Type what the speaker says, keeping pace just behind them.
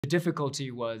The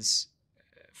difficulty was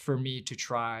for me to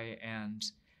try and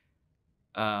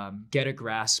get a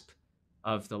grasp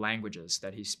of the languages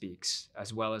that he speaks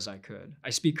as well as I could. I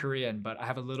speak Korean, but I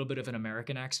have a little bit of an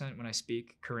American accent when I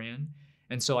speak Korean.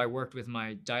 And so I worked with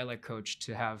my dialect coach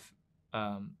to have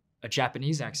a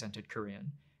Japanese accented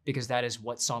Korean, because that is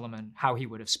what Solomon, how he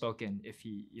would have spoken if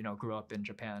he, grew up in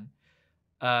Japan.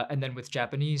 And then with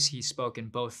Japanese, he spoke in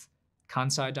both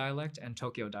Kansai dialect and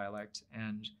Tokyo dialect.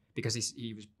 And because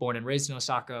he was born and raised in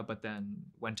Osaka, but then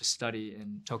went to study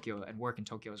in Tokyo and work in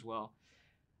Tokyo as well.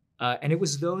 And it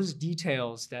was those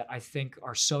details that I think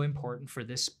are so important for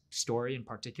this story in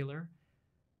particular,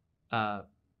 and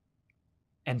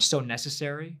so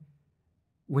necessary,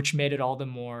 which made it all the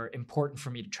more important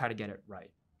for me to try to get it right,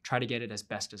 try to get it as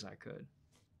best as I could.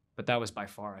 But that was by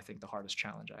far, I think, the hardest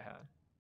challenge I had.